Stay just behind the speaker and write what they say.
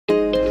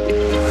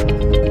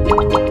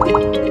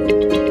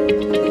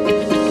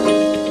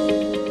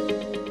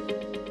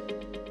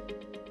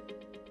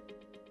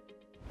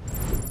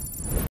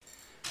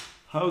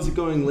it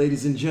going,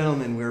 ladies and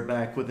gentlemen? We're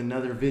back with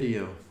another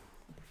video.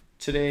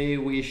 Today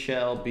we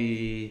shall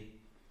be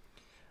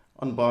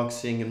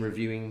unboxing and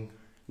reviewing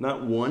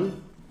not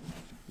one,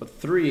 but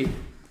three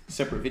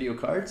separate video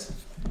cards.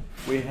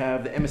 We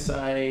have the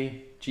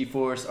MSI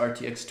GeForce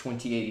RTX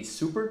 2080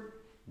 Super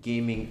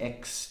Gaming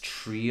X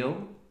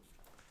Trio.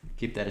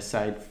 Keep that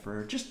aside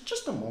for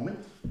just a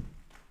moment.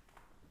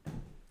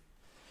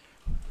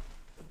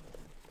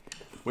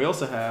 We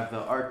also have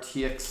the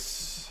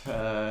RTX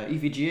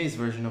EVGA's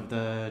version of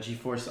the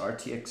GeForce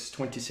RTX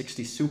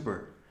 2060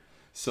 Super.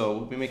 So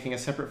we'll be making a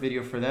separate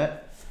video for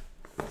that.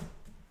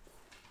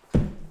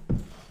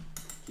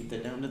 Keep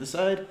that down to the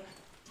side.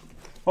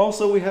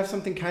 Also, we have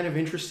something kind of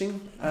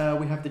interesting.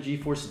 We have the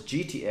GeForce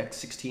GTX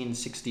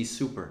 1660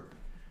 Super.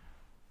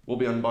 We'll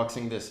be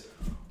unboxing this.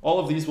 All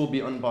of these will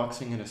be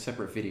unboxing in a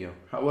separate video.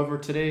 However,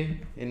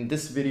 today, in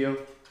this video,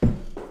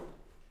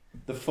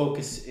 the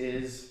focus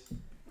is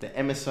the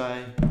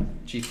MSI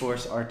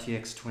GeForce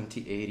RTX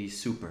 2080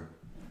 Super.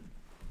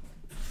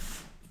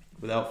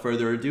 Without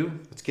further ado,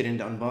 let's get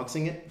into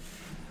unboxing it.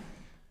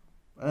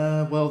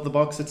 Well, the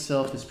box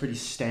itself is pretty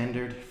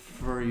standard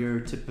for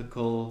your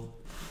typical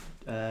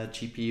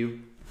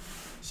GPU.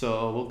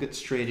 So we'll get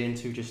straight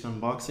into just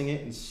unboxing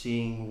it and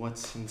seeing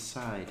what's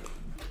inside.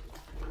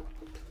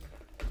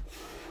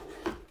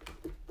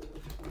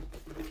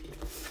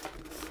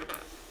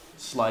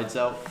 Slides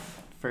out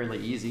fairly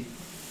easy.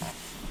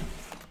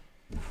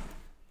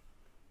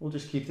 We'll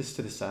just keep this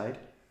to the side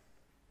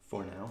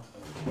for now.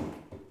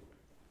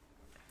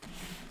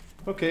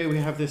 Okay, we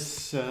have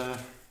this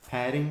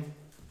padding.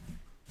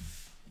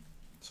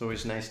 It's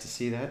always nice to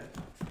see that.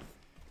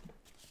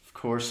 Of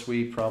course,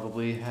 we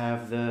probably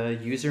have the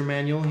user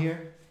manual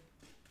here.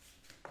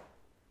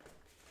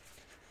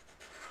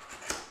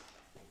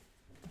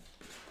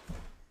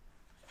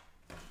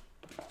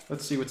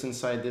 Let's see what's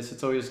inside this.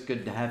 It's always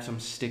good to have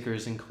some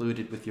stickers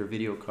included with your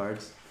video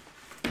cards.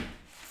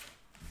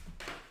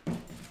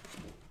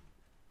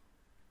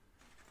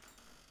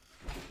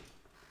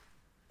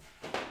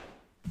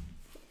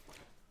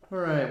 All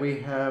right,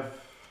 we have,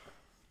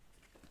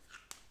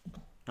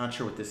 not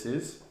sure what this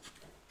is.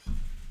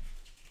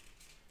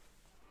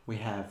 We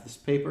have this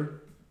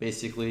paper,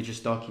 basically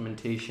just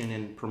documentation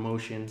and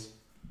promotions.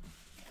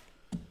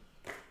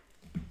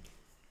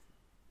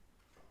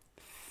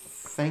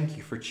 Thank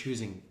you for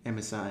choosing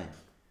MSI.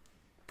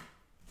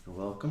 You're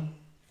welcome.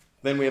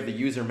 Then we have the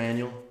user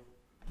manual.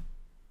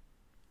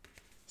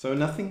 So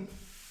nothing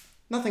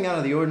out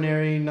of the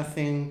ordinary,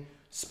 nothing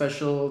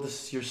special.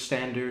 This is your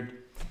standard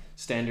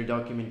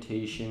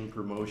documentation,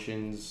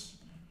 promotions,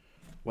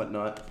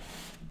 whatnot.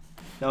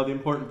 Now the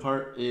important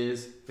part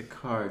is the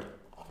card.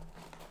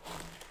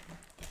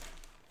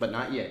 But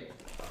not yet.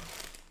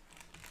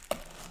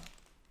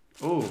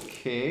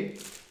 Okay.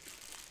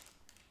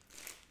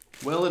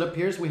 Well, it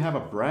appears we have a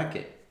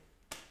bracket.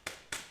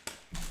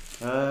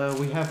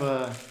 We have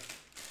a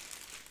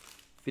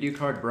video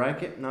card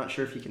bracket. Not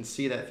sure if you can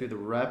see that through the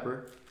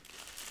wrapper.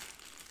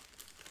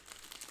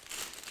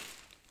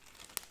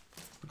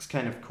 Looks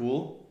kind of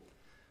cool.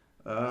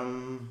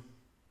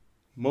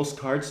 Most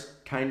cards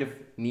kind of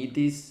need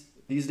these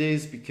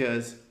days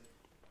because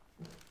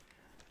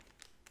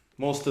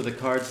most of the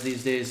cards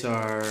these days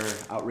are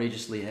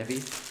outrageously heavy.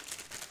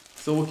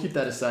 So we'll keep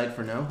that aside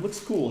for now. Looks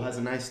cool, has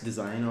a nice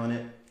design on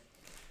it.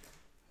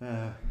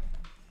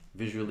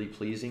 Visually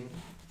pleasing.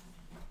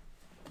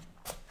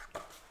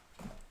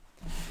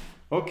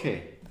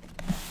 Okay,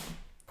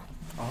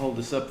 I'll hold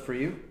this up for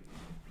you.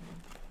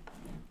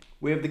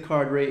 We have the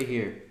card right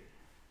here.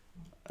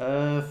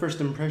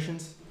 First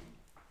impressions,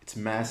 it's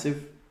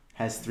massive,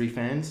 has 3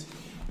 fans.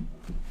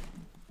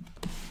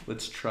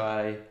 Let's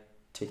try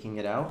taking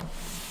it out.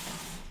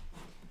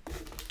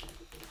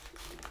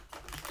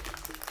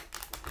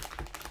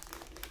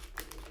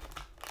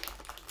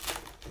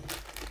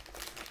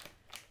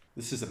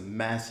 This is a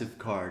massive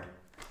card.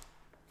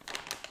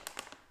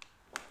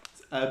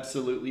 It's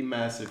absolutely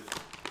massive.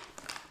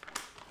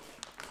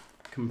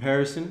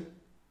 Comparison,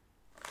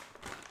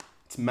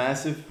 it's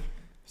massive,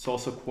 it's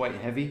also quite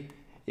heavy.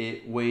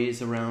 It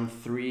weighs around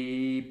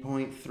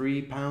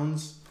 3.3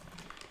 pounds,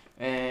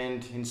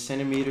 and in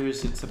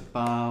centimeters, it's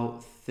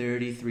about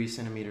 33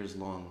 centimeters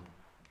long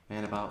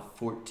and about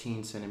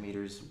 14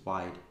 centimeters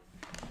wide.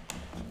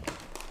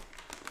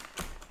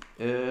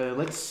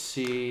 Let's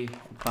see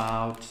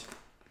about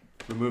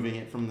removing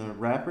it from the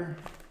wrapper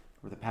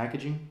or the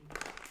packaging.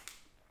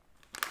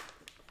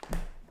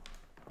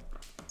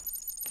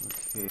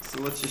 Okay,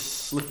 so let's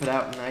just slip it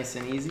out nice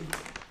and easy.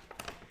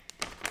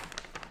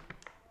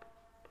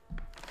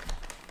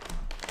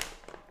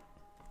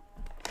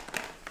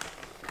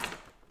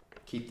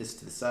 Keep this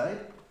to the side.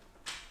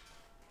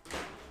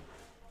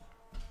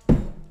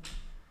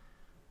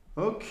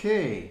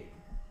 Okay.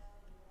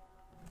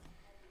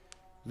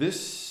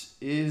 This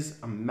is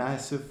a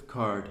massive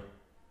card,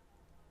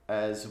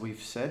 as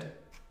we've said.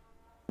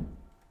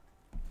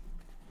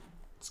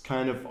 It's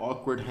kind of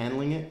awkward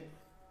handling it.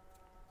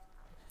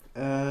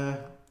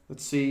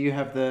 Let's see, you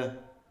have the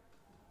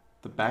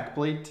back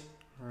plate,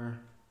 or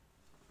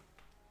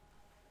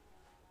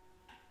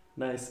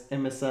Nice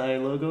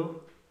MSI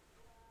logo,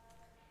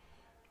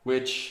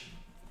 which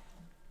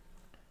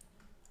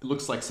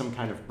looks like some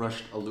kind of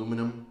brushed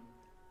aluminum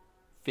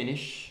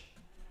finish.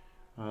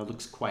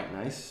 Looks quite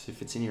nice.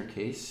 If it's in your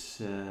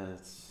case,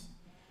 it's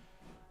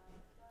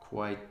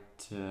quite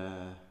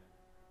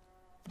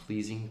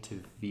pleasing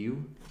to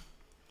view.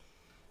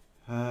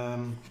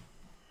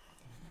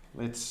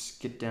 Let's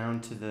get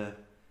down to the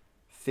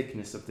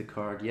thickness of the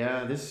card.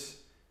 Yeah,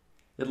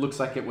 it looks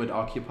like it would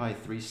occupy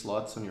 3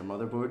 slots on your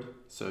motherboard,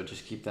 so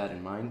just keep that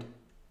in mind,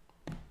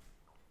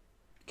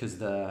 because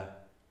the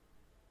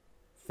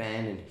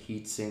fan and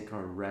heatsink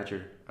are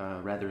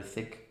rather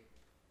thick.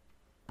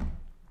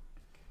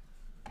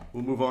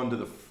 We'll move on to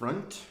the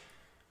front.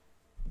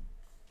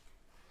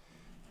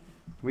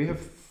 We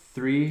have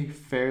 3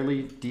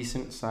 fairly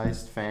decent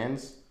sized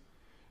fans,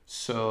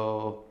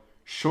 so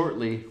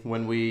shortly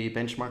when we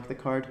benchmark the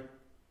card,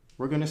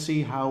 we're going to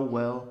see how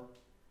well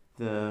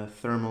the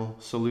thermal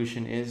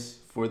solution is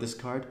for this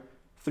card.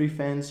 3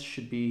 fans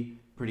should be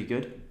pretty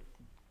good.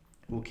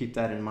 We'll keep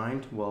that in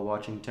mind while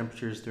watching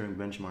temperatures during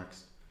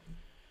benchmarks.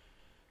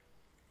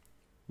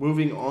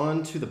 Moving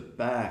on to the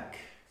back.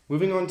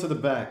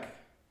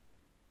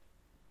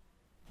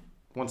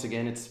 Once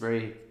again, it's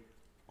very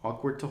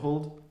awkward to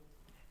hold.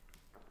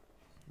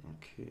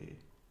 Okay.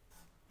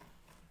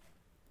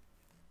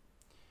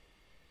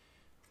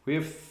 We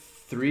have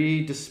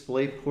 3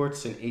 display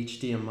ports, an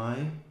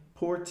HDMI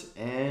port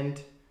and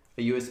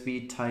a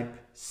USB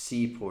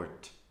Type-C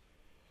port.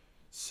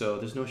 So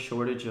there's no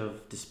shortage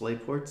of display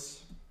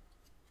ports.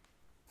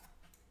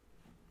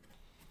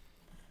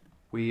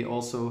 We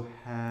also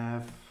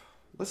have,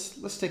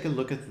 let's take a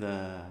look at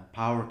the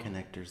power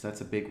connectors.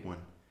 That's a big one.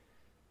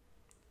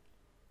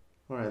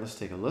 All right, let's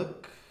take a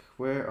look.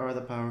 Where are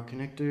the power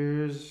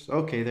connectors?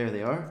 Okay, there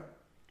they are.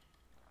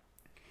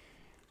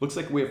 Looks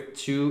like we have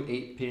 2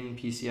 8-pin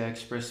PCI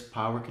Express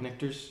power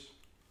connectors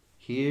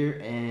here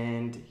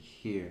and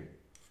here.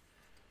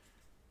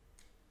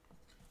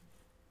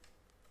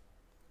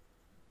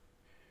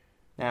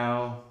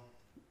 Now,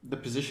 the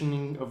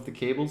positioning of the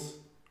cables,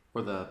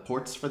 or the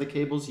ports for the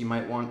cables, you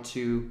might want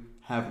to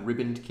have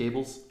ribboned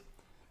cables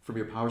from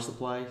your power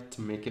supply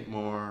to make it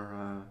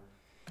more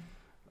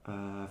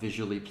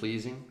visually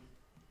pleasing.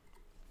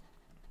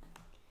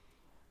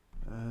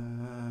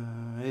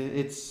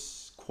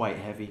 It's quite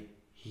heavy.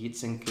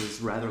 Heatsink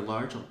is rather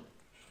large. I'll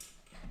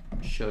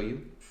show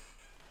you.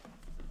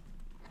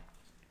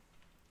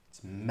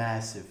 It's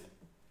massive,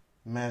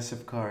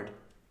 massive card.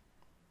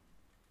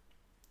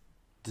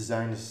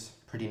 Design is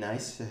pretty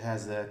nice. It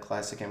has the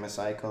classic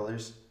MSI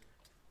colors.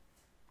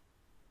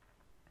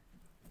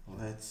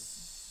 Let's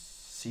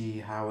see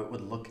how it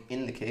would look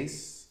in the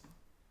case.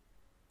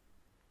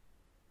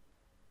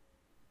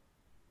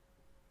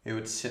 It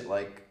would sit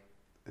like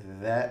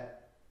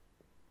that.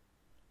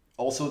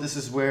 Also, this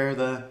is where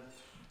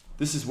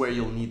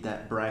you'll need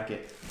that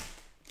bracket,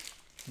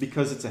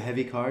 because it's a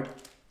heavy card.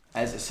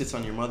 As it sits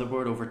on your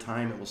motherboard, over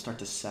time it will start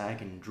to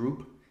sag and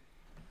droop.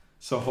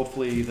 So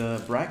hopefully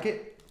the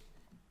bracket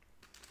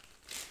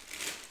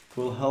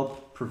will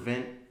help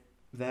prevent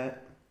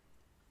that,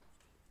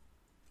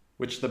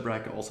 which the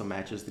bracket also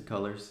matches the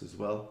colors as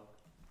well.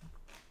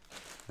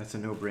 That's a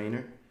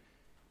no-brainer.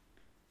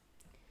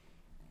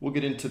 We'll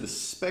get into the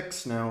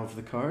specs now of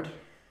the card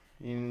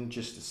in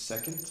just a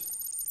second.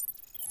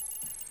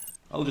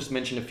 I'll just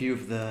mention a few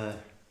of the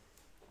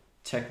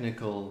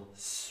technical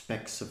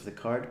specs of the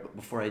card, but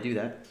before I do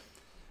that,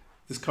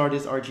 this card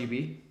is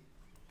RGB.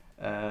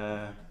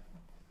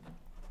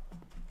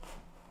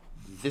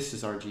 This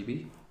is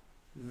RGB.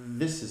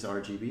 This is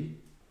RGB,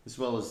 as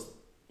well as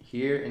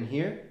here and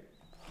here.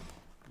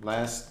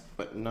 Last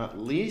but not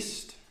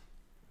least,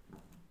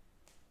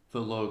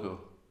 the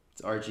logo.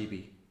 It's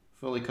RGB,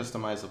 fully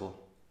customizable.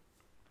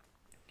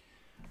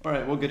 All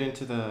right, we'll get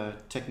into the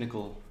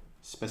technical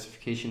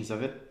specifications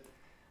of it.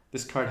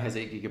 This card has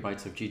 8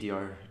 GB of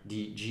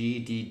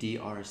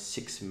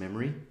GDDR6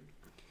 memory,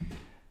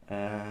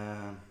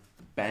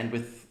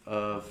 bandwidth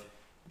of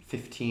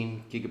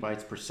 15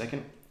 GB per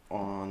second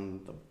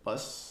on the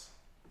bus.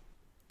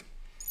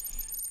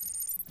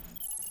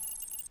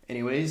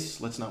 Anyways,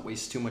 let's not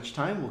waste too much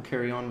time. We'll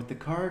carry on with the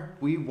card.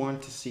 We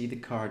want to see the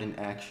card in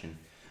action.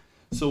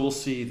 So we'll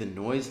see the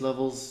noise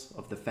levels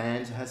of the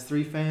fans. It has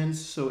 3 fans,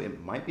 so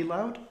it might be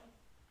loud.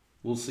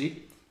 We'll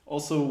see.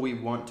 Also, we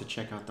want to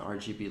check out the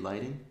RGB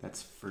lighting,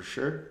 that's for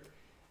sure.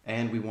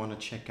 And we want to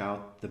check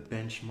out the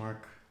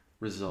benchmark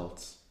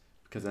results,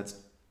 because that's,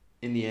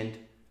 in the end,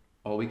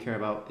 all we care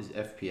about is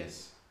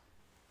FPS.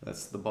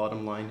 That's the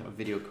bottom line of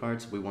video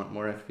cards. We want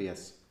more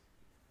FPS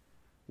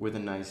with a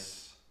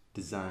nice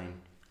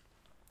design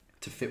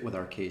to fit with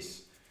our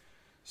case.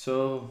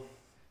 So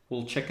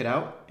we'll check it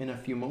out in a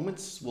few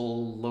moments.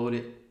 We'll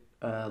load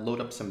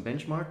up some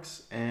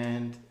benchmarks,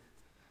 and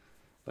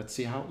let's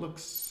see how it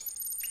looks.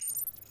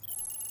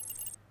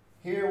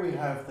 Here we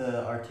have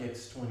the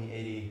RTX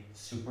 2080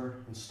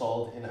 Super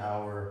installed in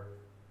our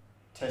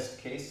test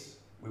case.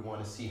 We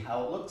want to see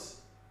how it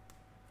looks.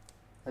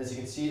 As you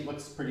can see, it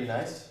looks pretty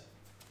nice.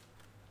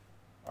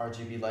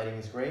 RGB lighting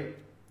is great.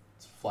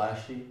 It's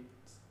flashy,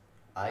 it's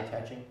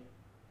eye-catching.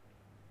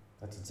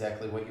 That's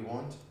exactly what you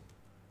want.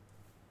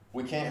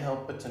 We can't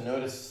help but to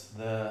notice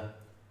the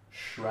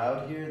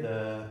shroud here,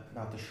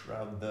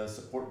 the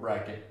support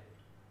bracket.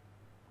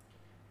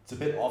 It's a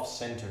bit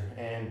off-center,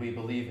 and we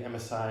believe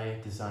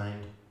MSI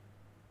designed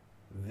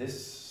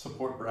this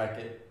support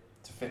bracket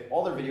to fit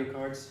all their video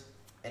cards,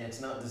 and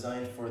it's not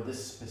designed for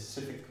this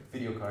specific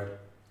video card,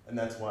 and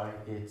that's why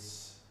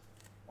it's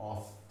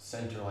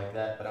off-center like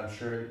that, but I'm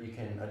sure you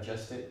can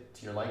adjust it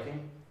to your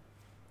liking.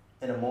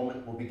 In a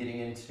moment, we'll be getting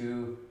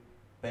into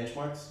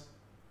benchmarks.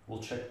 We'll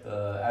check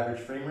the average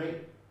frame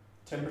rate,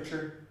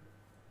 temperature,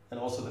 and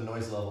also the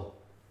noise level.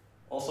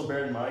 Also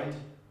bear in mind,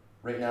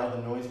 right now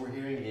the noise we're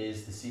hearing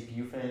is the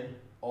CPU fan.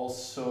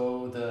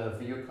 Also the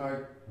video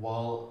card,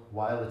 while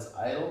it's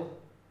idle,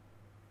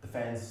 the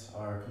fans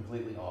are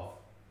completely off,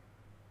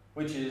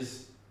 which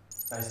is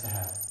nice to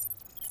have.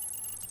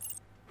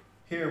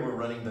 Here we're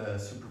running the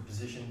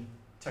superposition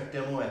tech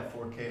demo at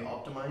 4K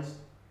optimized.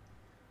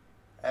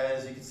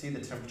 As you can see,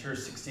 the temperature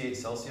is 68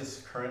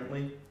 Celsius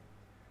currently,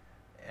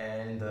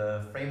 and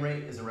the frame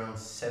rate is around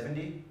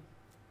 70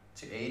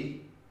 to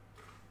 80.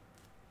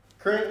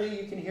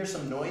 Currently, you can hear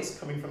some noise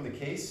coming from the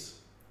case.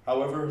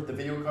 However, the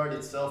video card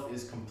itself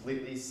is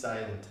completely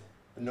silent.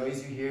 The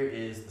noise you hear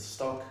is the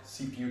stock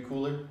CPU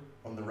cooler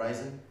on the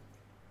Ryzen.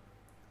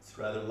 It's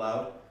rather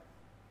loud.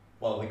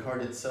 While the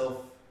card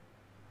itself,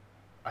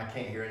 I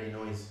can't hear any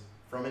noise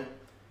from it.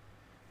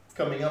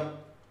 Coming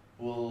up,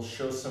 we'll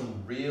show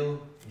some real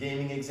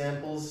gaming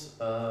examples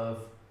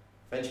of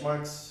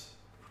benchmarks.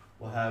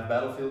 We'll have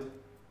Battlefield,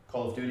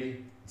 Call of Duty,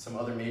 and some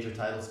other major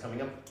titles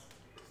coming up.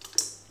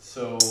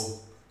 So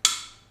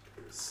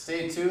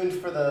stay tuned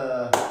for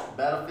the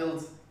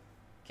Battlefield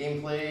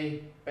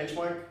gameplay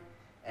benchmark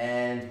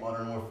and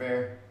Modern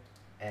Warfare.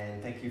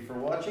 And thank you for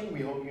watching.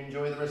 We hope you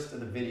enjoy the rest of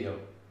the video.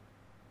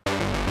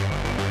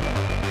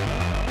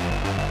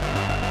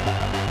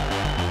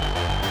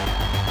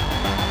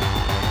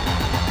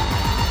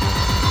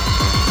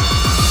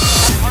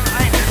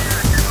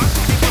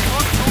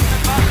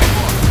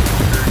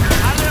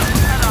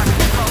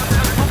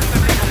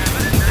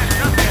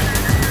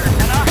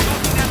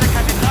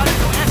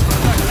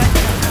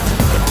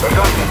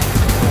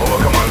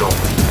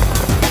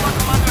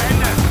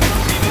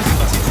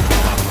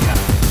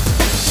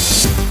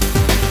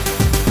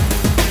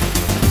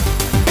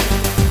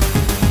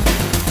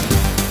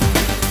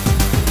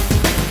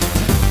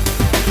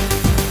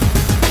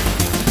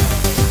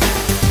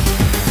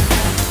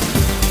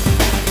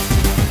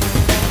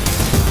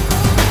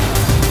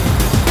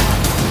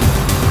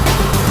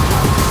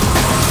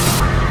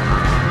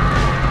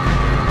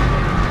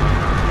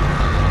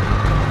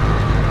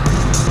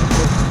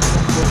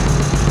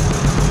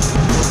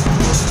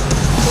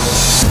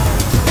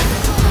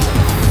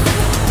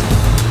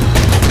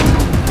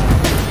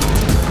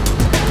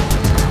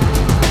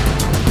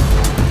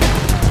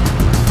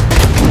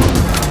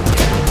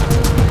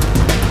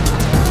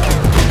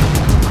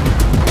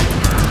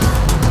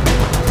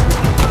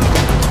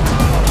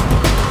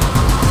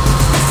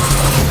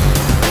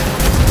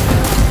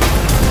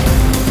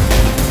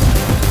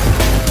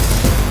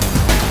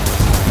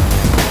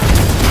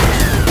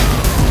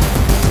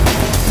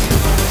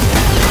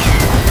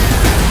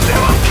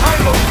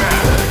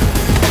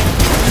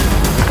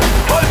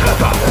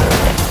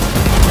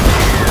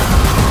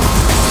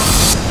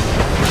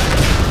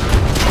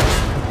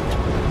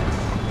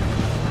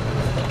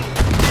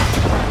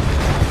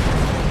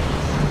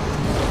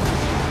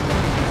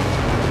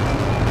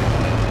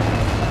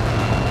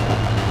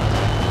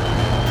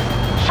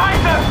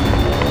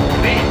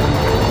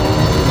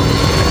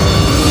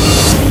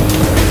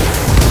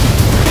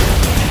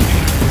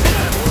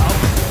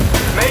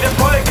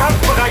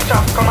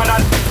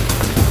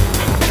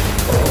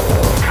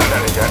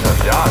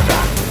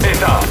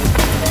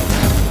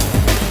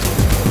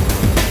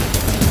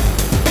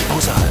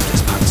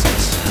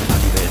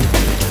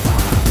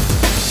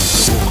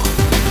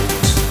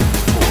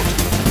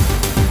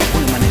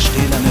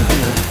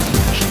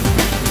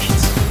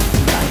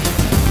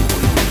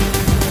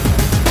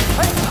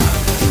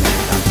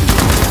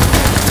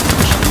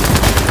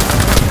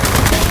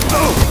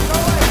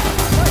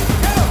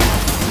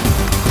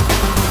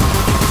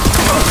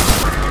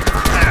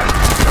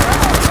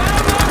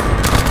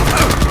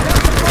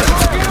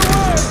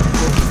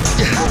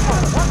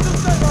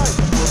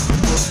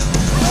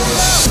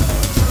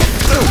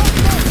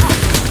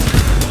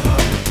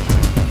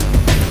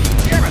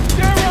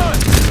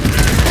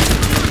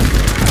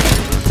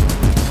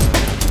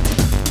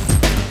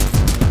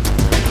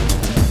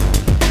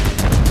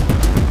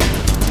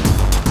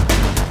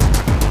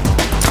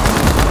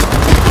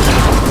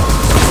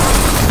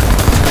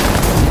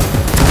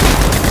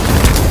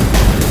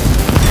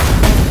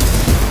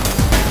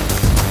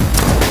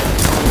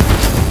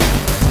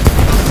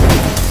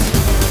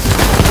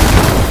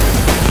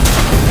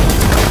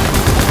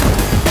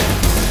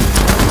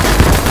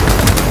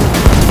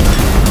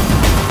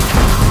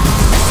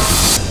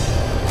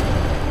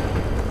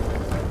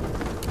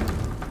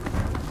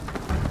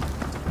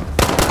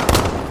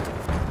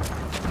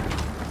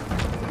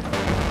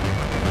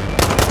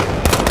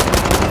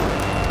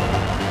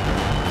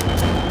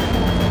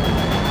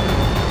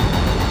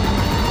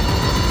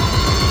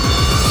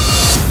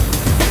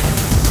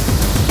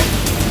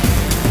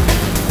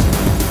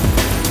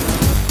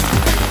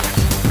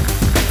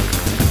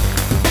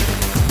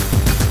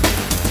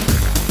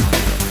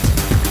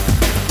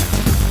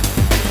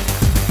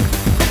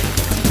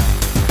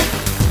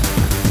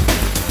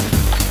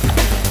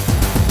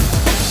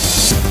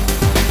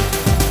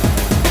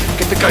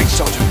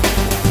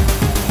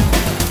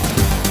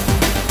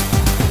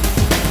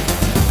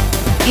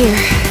 Here.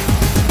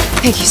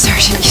 Thank you,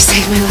 Sergeant. You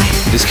saved my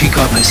life. This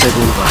keycard may save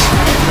all of us.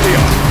 There you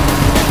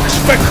are.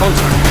 Expect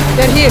contact.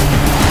 They're here.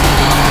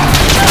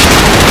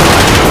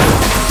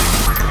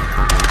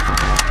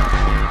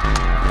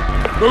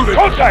 Moving.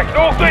 Contact,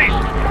 northeast!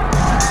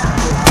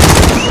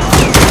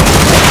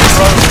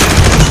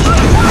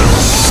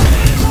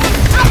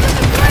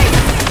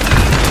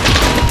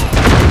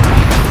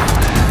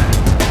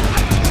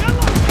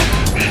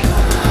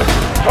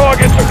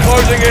 Targets are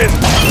closing in.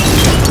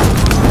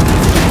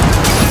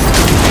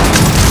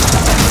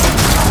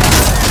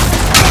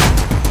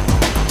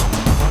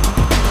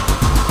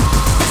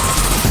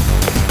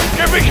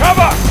 Give me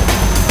cover!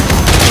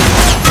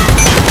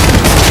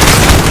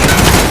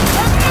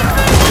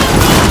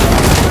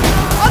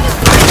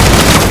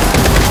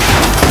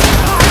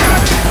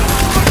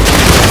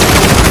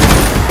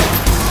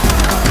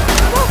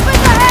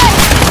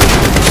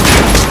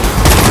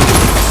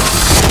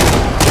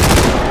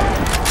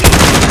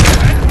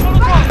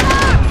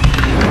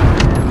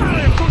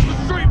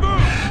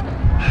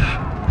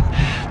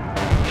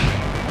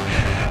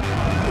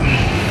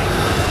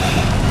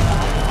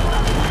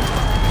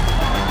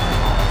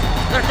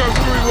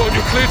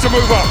 You're clear to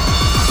move up.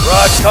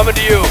 Raj, coming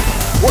to you.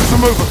 What's the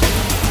movement?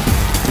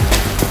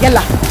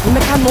 يلا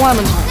المكان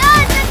مؤمن هون.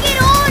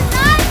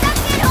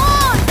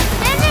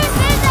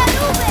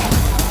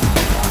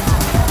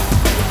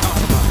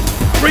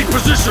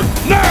 Reposition,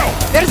 now!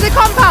 There's a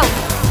compound.